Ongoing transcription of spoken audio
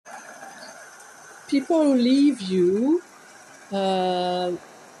people who leave you,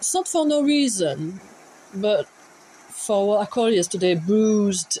 it's not for no reason, but for what I call yesterday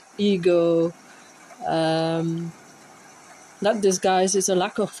bruised ego, that disguises a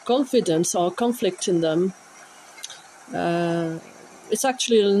lack of confidence or conflict in them. It's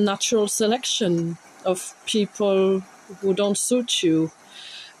actually a natural selection of people who don't suit you,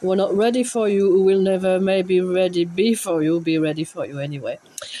 who are not ready for you, who will never maybe be ready for you anyway.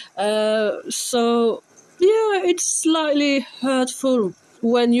 So, yeah, it's slightly hurtful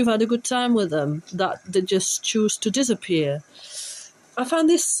when you've had a good time with them that they just choose to disappear. I find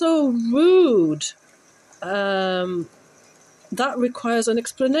this so rude. That requires an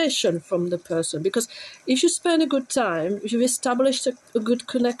explanation from the person, because if you spend a good time, if you've established a good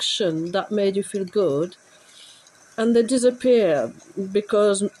connection that made you feel good, and they disappear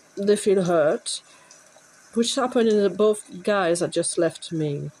because they feel hurt, which happened in both guys that just left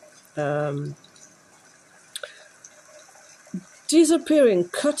me. Disappearing,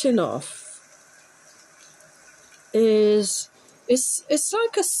 cutting off, it's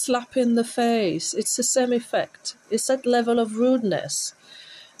like a slap in the face. It's the same effect. It's that level of rudeness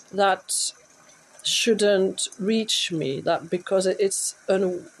that shouldn't reach me, that because it's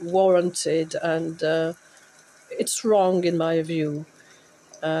unwarranted and it's wrong in my view.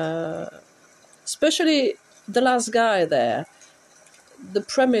 Especially the last guy there. The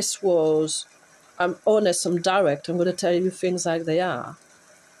premise was, I'm honest, I'm direct, I'm going to tell you things like they are.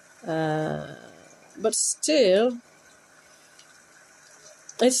 But still,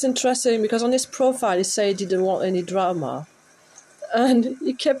 it's interesting because on his profile he said he didn't want any drama. And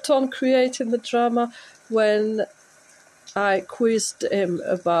he kept on creating the drama when I quizzed him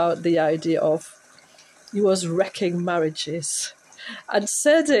about the idea of he was wrecking marriages, and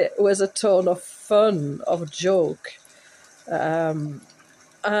said it with a tone of fun, of joke. And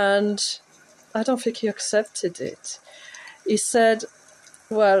I don't think he accepted it. He said,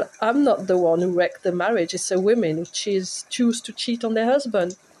 well, I'm not the one who wrecked the marriage, it's the women who choose to cheat on their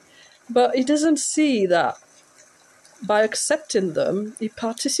husband. But he doesn't see that by accepting them, he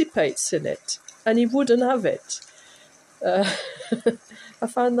participates in it, and he wouldn't have it. I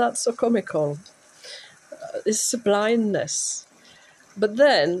find that so comical. It's a blindness. But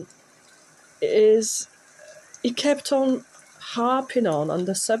then he kept on harping on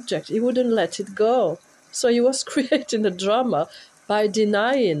the subject. He wouldn't let it go. So he was creating a drama by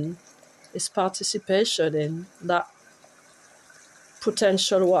denying his participation in that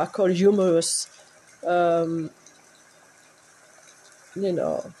potential, what I call humorous,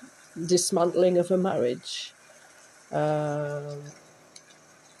 dismantling of a marriage.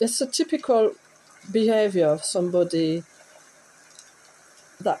 It's a typical behavior of somebody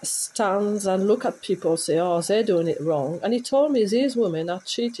that stands and look at people and say, oh, they're doing it wrong. And he told me these women are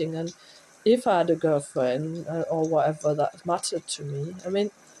cheating, and if I had a girlfriend or whatever that mattered to me, I mean,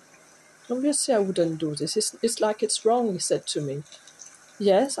 obviously I wouldn't do this. It's like it's wrong, he said to me.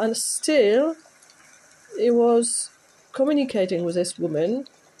 Yes, and still he was communicating with this woman,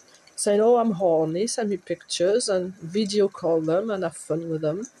 saying, oh, I'm horny, send me pictures and video call them and have fun with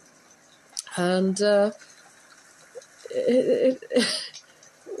them. And that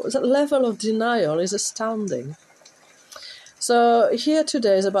level of denial is astounding. So here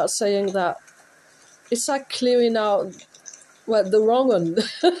today is about saying that it's like clearing out, the wrong one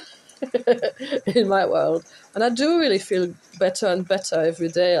in my world. And I do really feel better and better every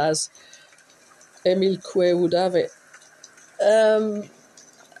day, as Emile Coué would have it.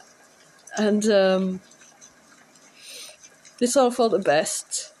 It's all for the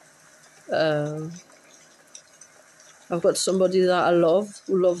best. I've got somebody that I love,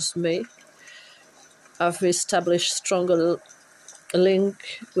 who loves me. I've established stronger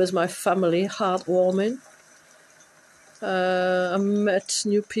link with my family, heartwarming. I met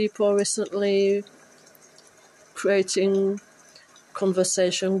new people recently, creating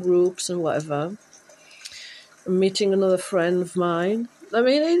conversation groups and whatever. I'm meeting another friend of mine. I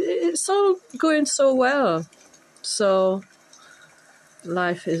mean, it's all going so well. So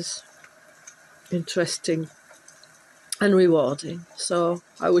life is interesting and rewarding. So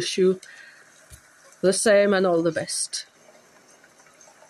I wish you the same and all the best.